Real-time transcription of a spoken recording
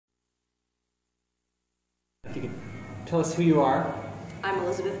If you could tell us who you are. I'm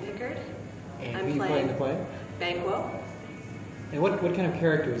Elizabeth Picard. And I'm who you play in the play. Banquo. And what kind of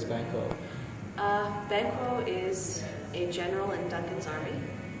character is Banquo? Banquo is a general in Duncan's army,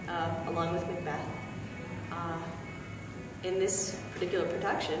 along with Macbeth. In this particular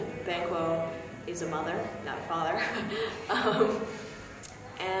production, Banquo is a mother, not a father.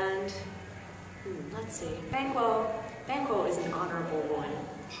 Let's see. Banquo is an honorable woman.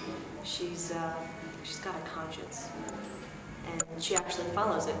 She's got a conscience, and she actually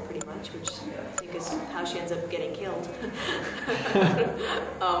follows it pretty much, which I think is how she ends up getting killed.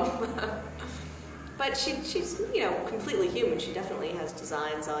 But she's completely human. She definitely has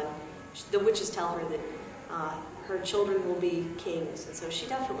designs on. The witches tell her that her children will be kings, and so she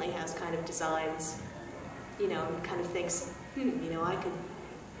definitely has kind of designs. And kind of thinks, I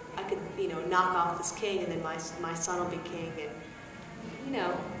could knock off this king, and then my son will be king, and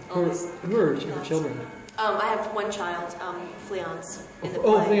all these. Who are your children? I have one child, Fleance.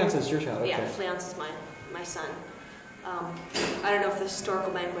 Fleance is your child. Okay. Yeah, Fleance is my son. I don't know if the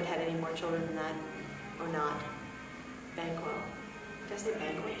historical Banquet had any more children than that or not. Banquo. Did I say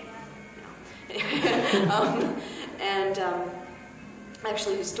Banquet? No.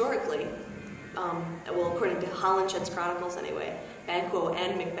 Actually, historically, according to Holinshed's Chronicles anyway, Banquo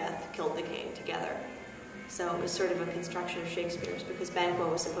and Macbeth killed the king together. So it was sort of a construction of Shakespeare's, because Banquo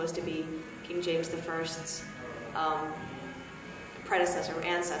was supposed to be King James I's predecessor or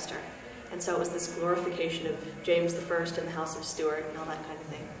ancestor. And so it was this glorification of James I and the House of Stuart and all that kind of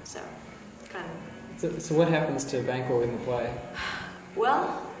thing. So, kind of. So what happens to Banquo in the play?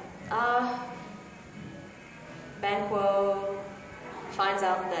 Well, Banquo finds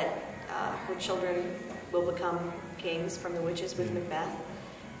out that her children will become kings from the witches with Macbeth.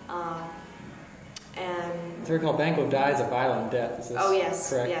 As I recall, Banquo dies a violent death. Is this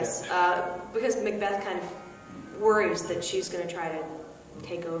correct? Yes. Because Macbeth kind of worries that she's going to try to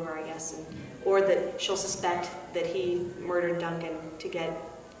take over, I guess, or that she'll suspect that he murdered Duncan to get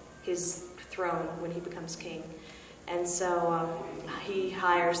his throne when he becomes king. And so he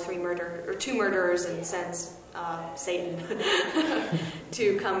hires two murderers and sends Satan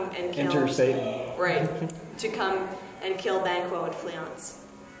to come and kill. Enter Satan. Right. To come and kill Banquo and Fleance.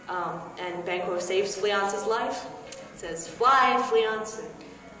 And Banquo saves Fleance's life. It says, "Fly, Fleance!" And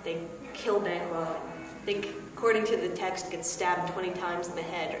they kill Banquo. I think, according to the text, gets stabbed 20 times in the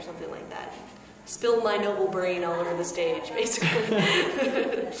head or something like that. Spilled my noble brain all over the stage,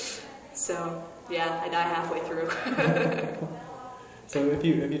 basically. So, yeah, I die halfway through. So if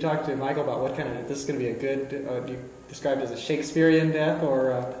you talk to Michael about what kind of, this is going to be a good, do you describe it as a Shakespearean death,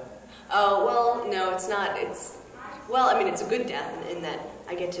 or? Oh, well, no, it's not. It's a good death in that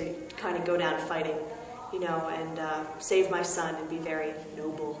I get to kind of go down fighting, and save my son and be very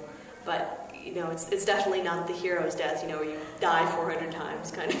noble. But, it's definitely not the hero's death, where you die 400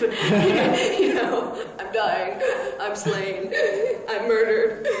 times, kind of. I'm dying, I'm slain, I'm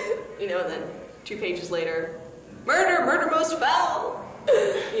murdered. And then 2 pages later, murder most foul.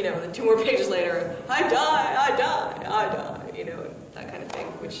 Then 2 more pages later, I die, that kind of thing,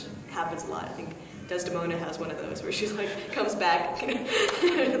 which happens a lot. I think Desdemona has one of those where she's like, comes back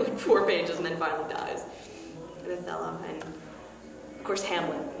like 4 pages and then finally dies. And Othello, and of course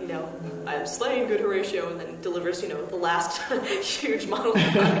Hamlet, I am slain, good Horatio, and then delivers, the last huge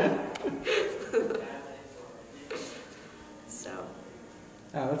monologue. So.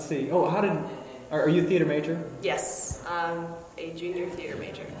 Let's see. Oh, are you a theater major? Yes, a junior theater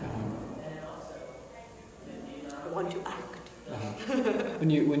major. I want to act. When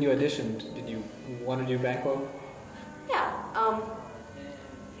you auditioned, did you want to do Banquo? Yeah.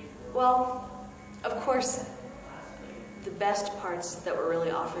 Well, of course, the best parts that were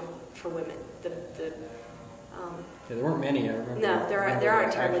really offered for women. There weren't many. I remember. No, there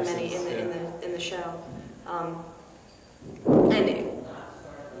aren't terribly many in the show. And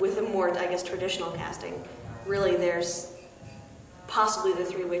with a more, I guess, traditional casting, really, there's possibly the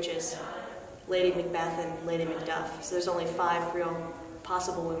 3 witches. Lady Macbeth and Lady Macduff. So there's only 5 real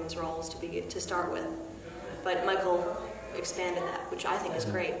possible women's roles to start with. But Michael expanded that, which I think is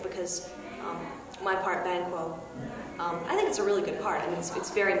great, because my part, Banquo, I think it's a really good part. I mean, it's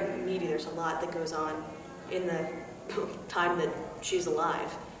very meaty. There's a lot that goes on in the time that she's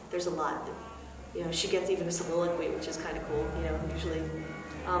alive. There's a lot that, she gets even a soliloquy, which is kind of cool, usually.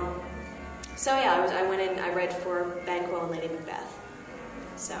 So yeah, I went in, I read for Banquo and Lady Macbeth.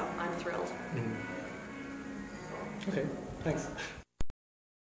 So I'm thrilled. Okay, thanks.